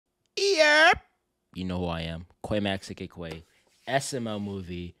You know who I am. Quamax, aka SML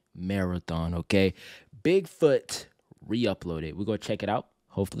movie marathon, okay? BigFoot re-uploaded. We're going to check it out.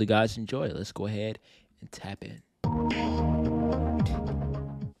 Hopefully, guys enjoy it. Let's go ahead and tap in.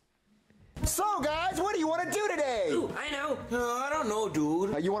 So, guys, what do you want to do today? Ooh, I know. I don't know,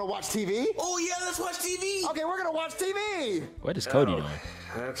 dude. You want to watch TV? Oh, yeah, let's watch TV. Okay, we're going to watch TV. What is Cody doing?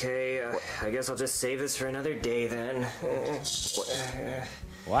 Okay, I guess I'll just save this for another day then.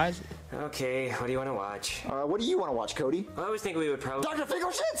 Why is it? Okay, what do you want to watch? What do you want to watch, Cody? I always think we would probably... Dr.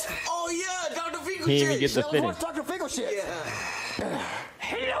 Finkelshits? Oh, yeah, Dr. Finkelshits. He didn't even get the Let's finish. watch Dr. Finkelshits. Yeah.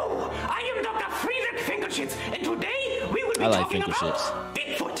 Hello, I am Dr. Friedrich Finkelshits, and today we will be talking about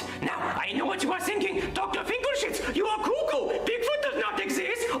Bigfoot. Now, I know what you are thinking. Dr. Finkelshits, you are cuckoo. Bigfoot does not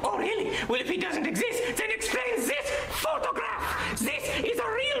exist. Oh, really? Well, if he doesn't exist, then explain this photograph. This is a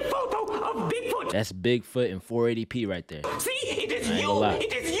real photo of Bigfoot. That's Bigfoot in 480p right there. See, it is you.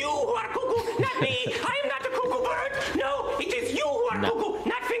 It is you who are cuckoo, not me. I am not a cuckoo bird. No, it is you who are cuckoo,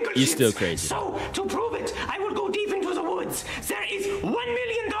 not Finkelshits. You're still crazy. So, to prove it, I will go deep into the woods. There is $1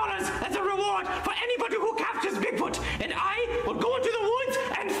 million as a reward for anybody who captures Bigfoot, and I will go into the woods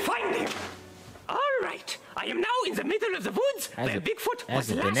and find him. All right, I am now in the middle of the woods where Bigfoot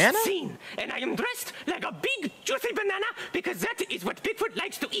was last seen, and I am dressed like a big, juicy banana because that is what Bigfoot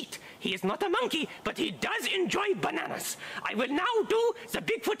likes to eat. He is not a monkey, but he does enjoy bananas. I will now do the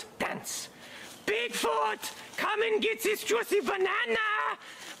Bigfoot dance. Bigfoot, come and get this juicy banana.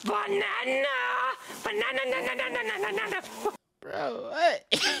 Banana, banana, na, na, na, na, na, na, na. Bro, what?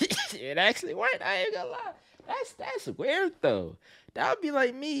 It actually worked. I ain't gonna lie. That's weird though. That would be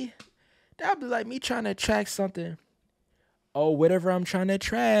like me. That would be like me trying to attract something. Oh, whatever I'm trying to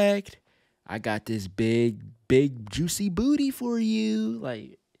attract, I got this big, juicy booty for you.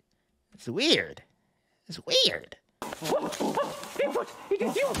 Like, it's weird. It's weird. Bigfoot, it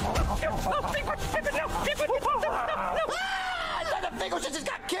is you. Bigfoot, Bigfoot, no, Bigfoot, no. Dr. Finkelshits just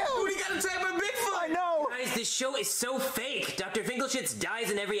got killed. Dude, he got attacked by Bigfoot. I know. Guys, this show is so fake. Dr. Finkelshits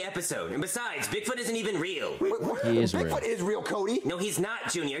dies in every episode. And besides, Bigfoot isn't even real. He is real. Bigfoot is real, Cody. No, he's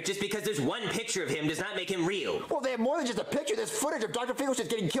not, Junior. Just because there's one picture of him does not make him real. Well, they have more than just a picture. There's footage of Dr. Finkelshits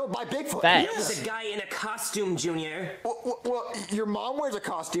getting killed by Bigfoot. Facts. There's a guy in a costume, Junior. Well, your mom wears a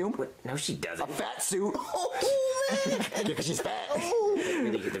costume. What? No, she A doesn't. fat suit. Yeah, because she's fat.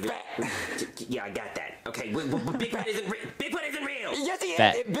 Yeah, I got that. Okay, Bigfoot isn't real. Yes, he is.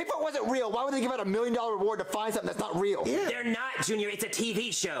 Fat. If Bigfoot wasn't real, why would they give out $1 million reward to find something that's not real? Yeah. They're not, Junior. It's a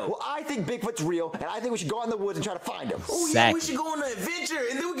TV show. Well, I think Bigfoot's real, and I think we should go out in the woods and try to find him. Oh, yeah, we should go on an adventure,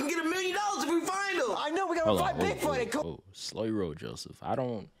 and then we can get $1 million if we find him. I know, we gotta find Bigfoot. And Oh, slow your roll, Joseph.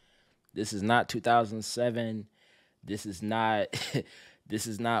 This is not 2007. This is not, this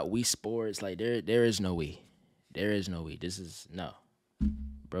is not Wii Sports. Like, there is no Wii. There is no Wii. This is, no.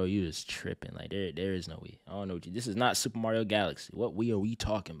 Bro, you just tripping. Like, there is no Wii. I don't know what you, this is not Super Mario Galaxy. What Wii are we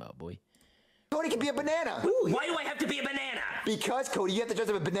talking about, boy? Cody can be a banana. Ooh, why do I have to be a banana? Because, Cody, you have to dress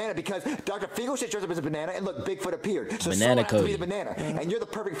up as a banana because Dr. Finkelshits dressed up as a banana, and look, Bigfoot appeared. So Banana someone has to be Cody. the banana, and you're the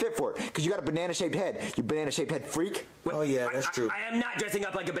perfect fit for it because you got a banana-shaped head. You banana-shaped head freak. Oh, yeah, that's true. I am not dressing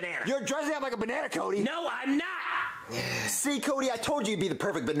up like a banana. You're dressing up like a banana, Cody. No, I'm not. See, Cody, I told you you'd be the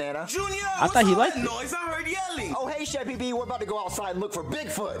perfect banana. Junior, I thought he liked that it. noise? I heard yelling. Oh, hey, Chef BB, we're about to go outside and look for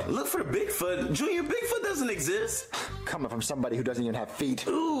Bigfoot. Look for the Bigfoot. Junior, Bigfoot doesn't exist. Coming from somebody who doesn't even have feet.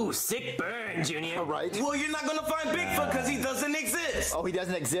 Ooh, sick burn, Junior. All right. Well, you're not gonna find Bigfoot because he doesn't exist. Oh, he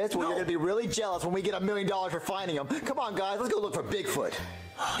doesn't exist? Well, No. you're gonna be really jealous when we get $1 million for finding him. Come on, guys, let's go look for Bigfoot.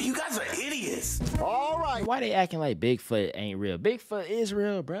 You guys are idiots. All right. Why they acting like Bigfoot ain't real? Bigfoot is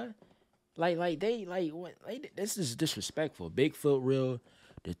real, bruh. Like this is disrespectful. Bigfoot real,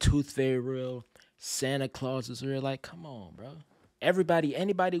 the Tooth Fairy real, Santa Claus is real. Like, come on, bro. Anybody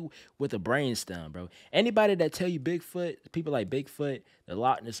with a brainstem, bro. Anybody that tell you Bigfoot, people like Bigfoot, the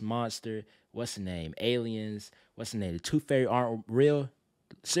Loch Ness Monster, what's the name? Aliens, what's the name? The Tooth Fairy aren't real.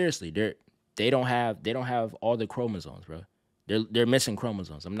 Seriously, they don't have all the chromosomes, bro. They're missing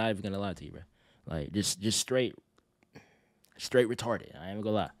chromosomes. I'm not even gonna lie to you, bro. Like just straight retarded. I ain't even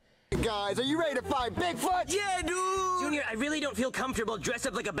gonna lie. Guys, are you ready to find Bigfoot? Yeah, dude. Junior, I really don't feel comfortable dressed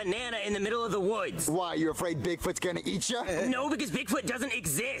up like a banana in the middle of the woods. Why, you're afraid Bigfoot's gonna eat you? No, because Bigfoot doesn't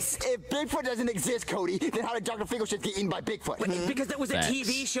exist. If Bigfoot doesn't exist, Cody, then how did Dr. Finkelshits get eaten by Bigfoot? Because that was a Facts.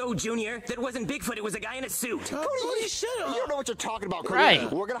 TV show, Junior. That wasn't Bigfoot. It was a guy in a suit. Cody, you don't know what you're talking about, Cody. Right.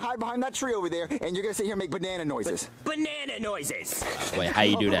 We're gonna hide behind that tree over there, and you're gonna sit here and make banana noises. Banana noises. Wait, how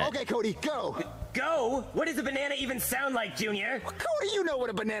you do that? Okay, Cody, go. Go? What does a banana even sound like, Junior? Cody, you know what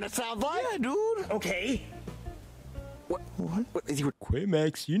a banana sounds like. Yeah, dude. Okay. What is he?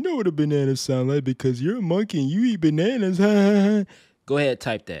 Quamax, you know what a banana sound like because you're a monkey and you eat bananas. Go ahead,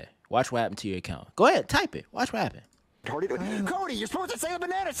 type that. Watch what happened to your account. Go ahead, type it. Watch what happened. Cody, you're supposed to say the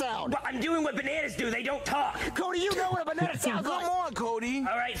banana sound. Well, I'm doing what bananas do. They don't talk. Cody, you know what a banana sounds like. Come on, Cody.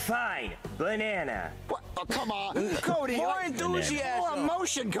 All right, fine. Banana. What? Oh, come on. Cody. More enthusiasm. More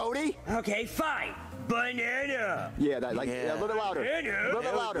emotion, Cody. Okay, fine. Banana. Yeah, that, like, yeah, a little louder. Banana. A little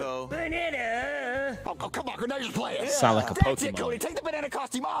bit louder. Banana. Oh, come on, now you're playing. Sound like a That's it, Pokemon. Cody. Take the banana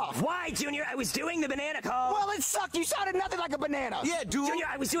costume off. Why, Junior? I was doing the banana call. Well, it sucked. You sounded nothing like a banana. Yeah, dude. Junior,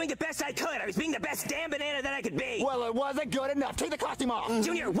 I was doing the best I could. I was being the best damn banana that I could be. Well, it wasn't good enough. Take the costume off.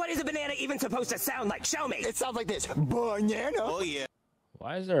 Junior, what is a banana even supposed to sound like? Show me. It sounds like this. Banana. Oh, yeah.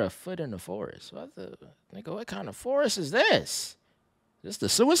 Why is there a foot in the forest? What kind of forest is this? This the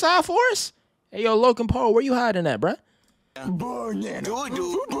suicide forest? Hey, yo, Logan Paul, where you hiding at, bruh? Banana. Do it,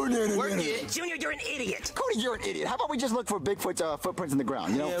 dude. Banana. Work it. Junior, you're an idiot. Cody, you're an idiot. How about we just look for Bigfoot's footprints in the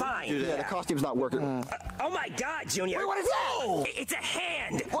ground, you know? Fine. Yeah, the costume's not working. Oh my God, Junior. Wait, what is that? It's a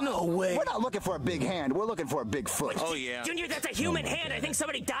hand. No way. We're not looking for a big hand. We're looking for a big foot. Oh, yeah. Junior, that's a human hand. I think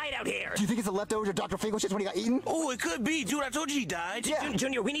somebody died out here. Do you think it's the leftovers of Dr. Finkelshit's when he got eaten? Oh, it could be. Dude, I told you he died. Yeah.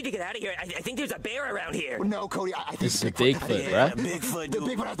 Junior, we need to get out of here. I think there's a bear around here. No, Cody, I think This is a Bigfoot. Bigfoot, Yeah, bruh. Bigfoot, The dude.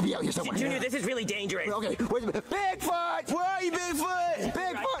 Bigfoot has to be out here somewhere. Junior, this is really dangerous. Okay, where's Bigfoot? Where are you, Bigfoot?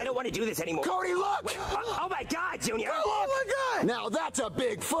 I don't want to do this anymore. Cody, look! Oh my God, Junior. Oh my God! Now that's a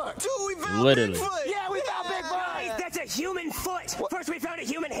big foot. Dude, we found Literally. Bigfoot. Yeah, we found Guys, Bigfoot. that's a human foot. First we found a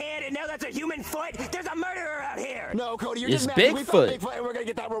human hand, and now that's a human foot. There's a murderer out here. No, Cody, you're It's just mad 'cause we found Bigfoot. Bigfoot, and we're gonna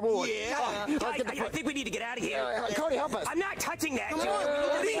get that reward. Yeah. Let's Guys, get the I foot. think we need to get out of here. Cody, help us. I'm not touching that.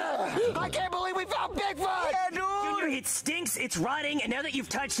 I can't believe we found Bigfoot. Yeah, dude. Junior, it stinks, it's rotting, and now that you've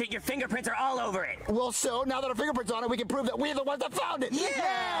touched it, your fingerprints are all over it. Well, so now that our fingerprints on it, we can prove that we're the ones that found it.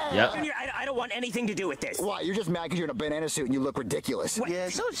 Yeah. Yep. Junior, I don't want anything to do with this. Why? You're just mad because you're in a banana suit and you look ridiculous. What? Yeah,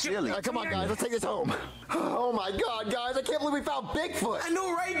 so silly. Come on, guys, let's take this home. Oh my God, guys, I can't believe we found Bigfoot. I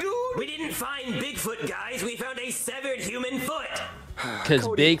know, right, dude? We didn't find Bigfoot, guys. We found a severed human foot. Because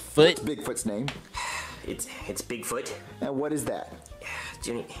Cody, Bigfoot. Bigfoot's name. It's Bigfoot. And what is that?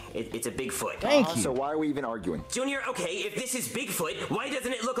 Junior, it's a Bigfoot. Thank you. So why are we even arguing? Junior, okay, if this is Bigfoot, why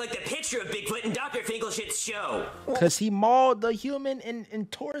doesn't it look like the picture of Bigfoot in Dr. Finkelshit's show? Because he mauled the human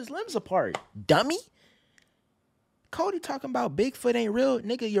and tore his limbs apart. Dummy. Cody talking about Bigfoot ain't real.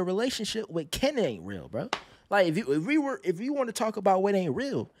 Nigga, your relationship with Ken ain't real, bro. Like, if you want to talk about what ain't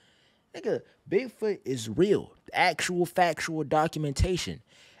real, nigga, Bigfoot is real. Actual factual documentation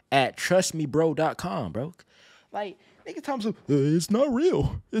at trustmebro.com, bro. Like, nigga talking about, it's not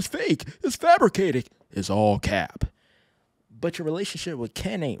real. It's fake. It's fabricated. It's all cap. But your relationship with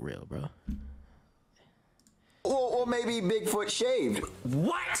Ken ain't real, bro. Well, maybe Bigfoot shaved.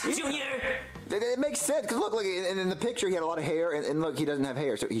 What, Junior? It makes sense, because look, in the picture he had a lot of hair, and look, he doesn't have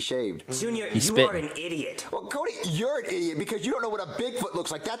hair, so he shaved. Junior, He you spit. are an idiot. Well, Cody, you're an idiot because you don't know what a Bigfoot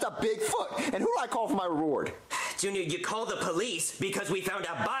looks like. That's a Bigfoot. And who do I call for my reward? Junior, you call the police because we found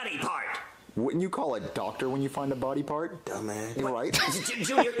a body part. Wouldn't you call a doctor when you find a body part? Dumbass. You're right.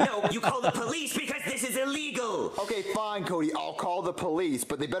 Junior, no, you call the police because this is illegal. Okay, fine, Cody. I'll call the police,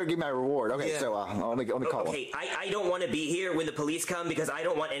 but they better give me my reward. Okay, Yeah. so let me call them. Okay, I don't want to be here when the police come because I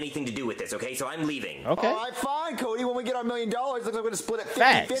don't want anything to do with this, okay? So I'm leaving. Okay. All right, fine, Cody. When we get our $1 million, looks like we're going to split it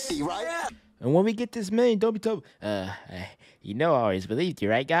Facts. 50-50, right? Yeah. And when we get this million, don't be told, you know I always believed you,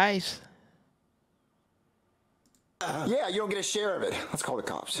 right, guys? Yeah, you don't get a share of it. Let's call the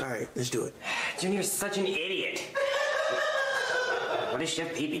cops. All right, let's do it. Junior's such an idiot. What is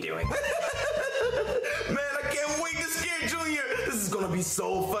Chef Pee-Pee doing? Man, I can't wait to scare Junior. This is gonna be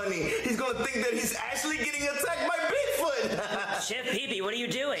so funny. He's gonna think that he's actually getting attacked by Bigfoot. Chef Pee-Pee, what are you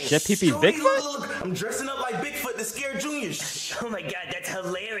doing? Chef Pee-Pee's Jody, Bigfoot? Look, I'm dressing up like Bigfoot to scare Junior. Shh. Oh my God, that's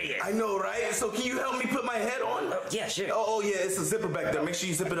hilarious. I know, right? So can you help me put my head on? Yeah, sure. Oh, yeah, it's a zipper back there. Make sure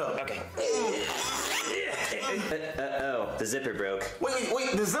you zip it up. Okay. The zipper broke. Wait,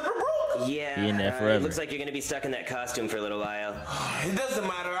 the zipper broke? Yeah. Be in there forever. It looks like you're gonna be stuck in that costume for a little while. It doesn't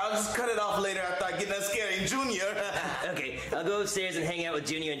matter. I'll just cut it off later after I get done scaring Junior. Okay, I'll go upstairs and hang out with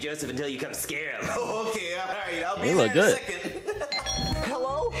Junior and Joseph until you come scare them. Okay, all right. I'll be You there look in a good. second.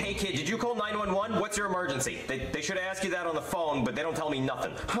 Hello? Hey kid, did you call 911? What's your emergency? They should have asked you that on the phone, but they don't tell me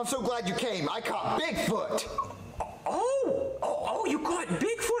nothing. I'm so glad you came. I caught Bigfoot. Oh, you caught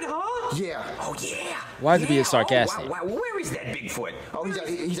Bigfoot, huh? Yeah. Oh yeah. Why is he being Yeah. sarcastic? Oh, wow. Where is that Bigfoot? Oh,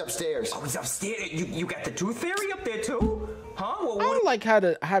 he's upstairs. Oh, he's upstairs. You got the Tooth Fairy up there too? Huh? Well, I what? don't like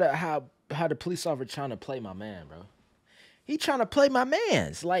how the police officer trying to play my man, bro. He trying to play my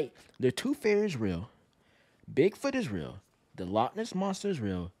man's. Like, the Tooth Fairy is real. Bigfoot is real. The Loch Ness Monster is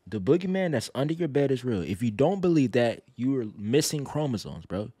real. The boogeyman that's under your bed is real. If you don't believe that, you are missing chromosomes,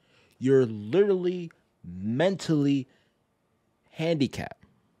 bro. You're literally mentally handicapped.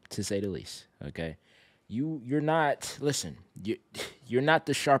 to say the least. Okay, you're not. Listen, you're not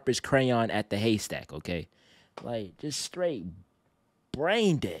the sharpest crayon at the haystack. Okay, like just straight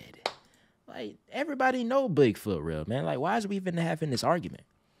brain dead. Like everybody know Bigfoot real, man. Like why is we even having this argument?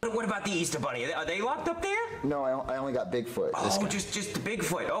 What about the Easter Bunny? Are they locked up there? No, I only got Bigfoot. Oh, just the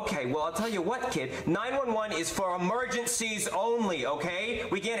Bigfoot. Okay, well, I'll tell you what, kid. 911 is for emergencies only, okay?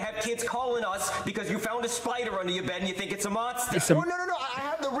 We can't have kids calling us because you found a spider under your bed and you think it's a monster. Oh, no. I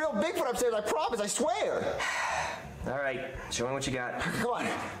have the real Bigfoot upstairs. I promise. I swear. All right, show me what you got. Come on.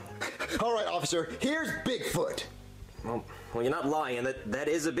 All right, officer. Here's Bigfoot. Well, you're not lying. That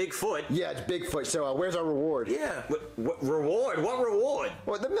is a Bigfoot. Yeah, it's Bigfoot. So where's our reward? Yeah. What reward? What reward?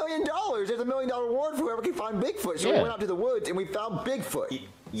 Well, the $1 million. There's a $1 million reward for whoever can find Bigfoot. So we went out to the woods and we found Bigfoot.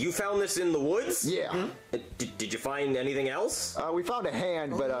 You found this in the woods? Yeah. Did you find anything else? We found a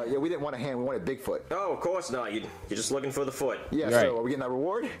hand, but yeah, we didn't want a hand. We wanted Bigfoot. Oh, of course not. You're just looking for the foot. Yeah. Right. So are we getting that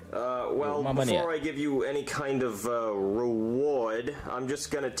reward? Well, before I give you any kind of reward, I'm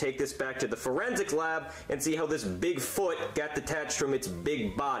just gonna take this back to the forensic lab and see how this Bigfoot got detached from its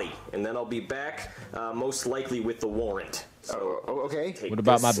big body, and then I'll be back, most likely with the warrant. So, okay. What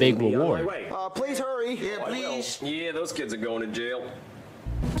about my big reward? Please hurry. Yeah, please. Yeah, those kids are going to jail.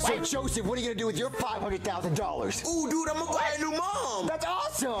 So, Joseph, what are you going to do with your $500,000? Ooh, dude, I'm gonna buy a new mom. That's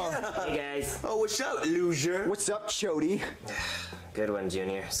awesome. Hey guys. Oh, what's up, loser? What's up, Chody? Good one,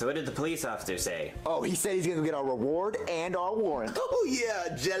 Junior. So what did the police officer say? Oh, he said he's going to get our reward and our warrant. Oh,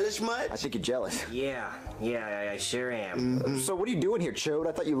 yeah. Jealous much? I think you're jealous. Yeah, I sure am. So what are you doing here, Chode?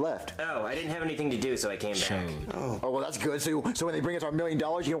 I thought you left. Oh, I didn't have anything to do, so I came back. Oh, well, that's good. So when they bring us our $1 million,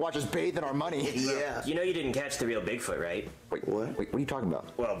 you can watch us bathe in our money. Yeah. You know you didn't catch the real Bigfoot, right? Wait, what? Wait, what are you talking about?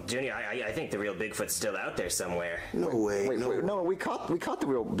 Well, Junior, I think the real Bigfoot's still out there somewhere. No way. No, we caught the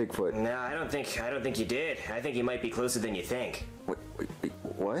real Bigfoot. No, I don't think you did. I think he might be closer than you think. Wait,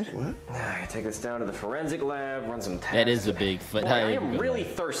 what? I take this down to the forensic lab, run some tests. That is a Bigfoot. Boy, I am really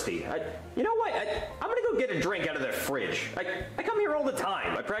thirsty. You know what? I'm gonna go get a drink out of their fridge. I come here all the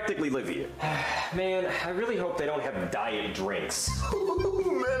time. I practically live here. Man, I really hope they don't have diet drinks.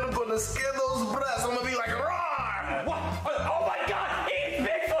 Ooh, man, I'm gonna scare those brats. I'm gonna be like, roar! What? Oh my God! It's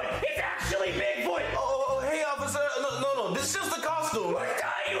Bigfoot! It's actually Bigfoot! Oh, hey, officer. No. This is just a costume.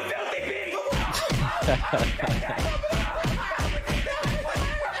 Die, you filthy pig!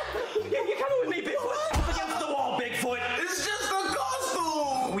 You're coming with me, Bigfoot! Up against the wall, Bigfoot! It's just a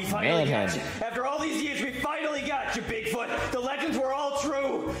costume. We finally got you. Manhandle. After all these years, we finally got you, Bigfoot! The legends were all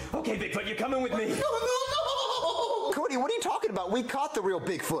true! Okay, Bigfoot, you're coming with me. No. Cody, what are you talking about? We caught the real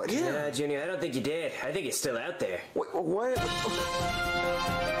Bigfoot. Yeah, Junior, I don't think you did. I think he's still out there. What?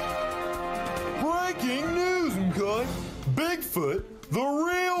 Breaking news, McCoy. Bigfoot, the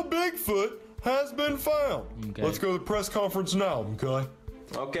real Bigfoot, has been found. Okay. Let's go to the press conference now, McCoy.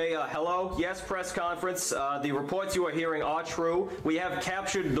 Okay, hello? Yes, press conference. The reports you are hearing are true. We have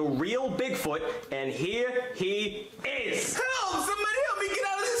captured the real Bigfoot, and here he is. Help! Somebody help me get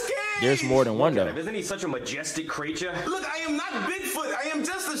out of this cage! There's more than one though. Isn't he such a majestic creature? Look, I am not Bigfoot. I am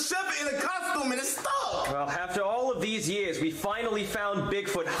just a chef in a costume and a stuck. Well, after all of these years, we finally found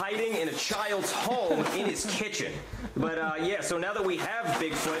Bigfoot hiding in a child's home in his kitchen. But yeah, so now that we have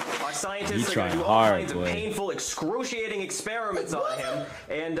Bigfoot, our scientists are going to do all kinds of painful, excruciating experiments on him,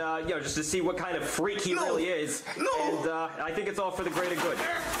 and you know, just to see what kind of freak he really is. And I think it's all for the greater good.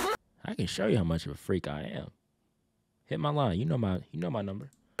 I can show you how much of a freak I am. Hit my line. You know my number.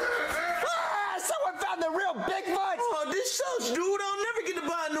 Someone found the real Bigfoot! Oh, this sucks, dude. I'll never get to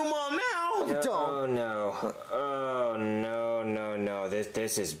buy a new mom now. Oh no. Oh no.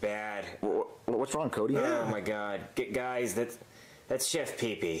 This is bad. What's wrong, Cody? Oh my God. Guys, that's Chef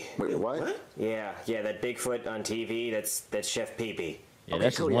Pee-Pee. Wait, what? Yeah, that Bigfoot on TV, that's Chef Pee-Pee. Yeah, Okay,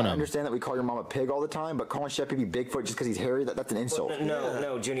 that's just Cody, one I of them. understand that we call your mom a pig all the time, but calling Chef Pee-Pee Bigfoot just because he's hairy, that's an insult.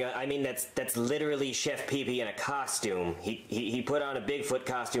 No, Junior. I mean, that's literally Chef Pee-Pee in a costume. He put on a Bigfoot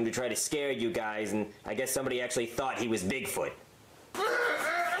costume to try to scare you guys, and I guess somebody actually thought he was Bigfoot.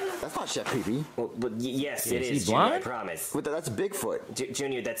 That's not Chef Pee-Pee. Well, yes, it Is he is, Junior, I blind? promise. But that's Bigfoot.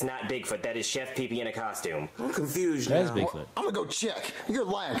 Junior, that's not Bigfoot. That is Chef Pee-Pee in a costume. I'm confused That's now. Bigfoot. I'm gonna go check. You're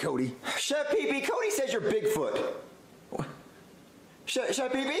lying, Cody. Chef Pee-Pee, Cody says you're Bigfoot.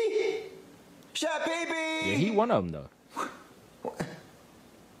 Chef Pee-Pee? Chef Pee-Pee! Yeah, he one of them though.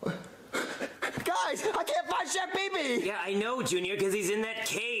 Guys, I can't find Chef Pee-Pee! Yeah, I know, Junior, because he's in that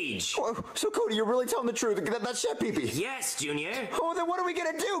cage. Oh, so Cody, you're really telling the truth. That's Chef Pee-Pee. Yes, Junior. Oh, then what are we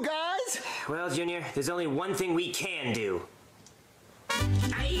gonna do, guys? Well, Junior, there's only one thing we can do.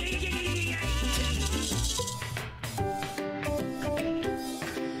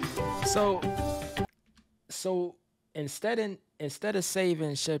 So instead instead of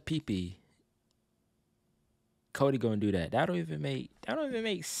saving Chef Pee-Pee, Cody gonna do that. That don't even make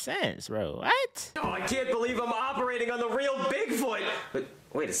sense, bro. What? Oh, I can't believe I'm operating on the real Bigfoot. But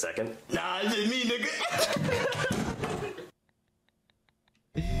wait a second. Nah, it's just me, nigga.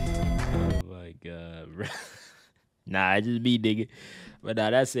 Oh my god, bro. Nah, it's just me, nigga. But nah,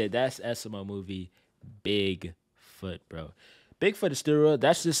 that's it. That's SML movie Bigfoot, bro. Bigfoot is still real.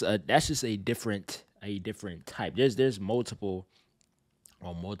 That's just a different type. There's multiple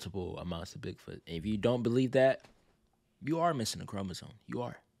amounts of Bigfoot. And if you don't believe that, you are missing a chromosome. You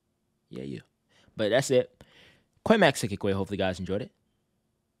are. Yeah, you. But that's it. Quamax 𝐸𝑃. Hopefully you guys enjoyed it.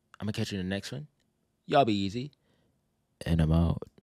 I'm gonna catch you in the next one. Y'all be easy. And I'm out.